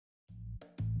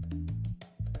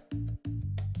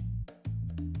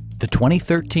the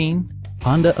 2013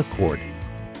 Honda Accord.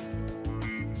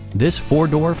 This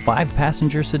four-door,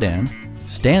 five-passenger sedan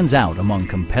stands out among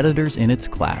competitors in its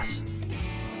class.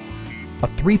 A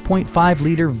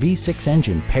 3.5-liter V6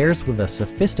 engine pairs with a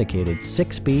sophisticated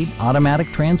six-speed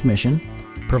automatic transmission,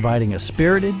 providing a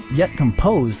spirited yet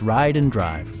composed ride and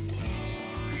drive.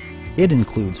 It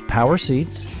includes power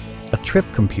seats, a trip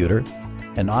computer,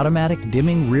 an automatic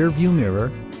dimming rear-view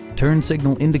mirror, turn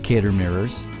signal indicator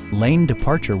mirrors, lane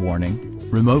departure warning,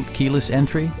 remote keyless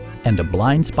entry, and a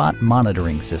blind spot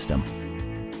monitoring system.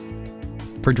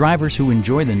 For drivers who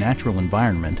enjoy the natural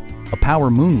environment, a power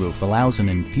moonroof allows an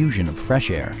infusion of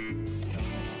fresh air.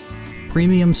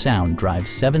 Premium sound drives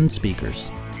 7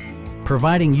 speakers,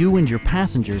 providing you and your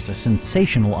passengers a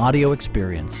sensational audio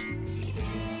experience.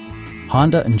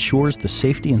 Honda ensures the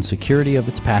safety and security of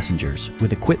its passengers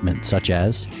with equipment such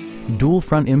as dual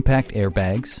front impact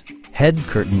airbags, head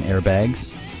curtain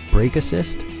airbags, brake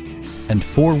assist, and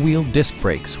four-wheel disc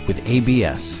brakes with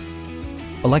ABS.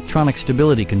 Electronic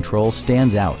stability control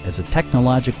stands out as a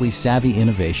technologically savvy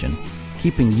innovation,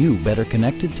 keeping you better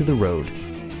connected to the road.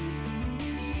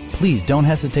 Please don't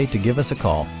hesitate to give us a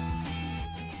call.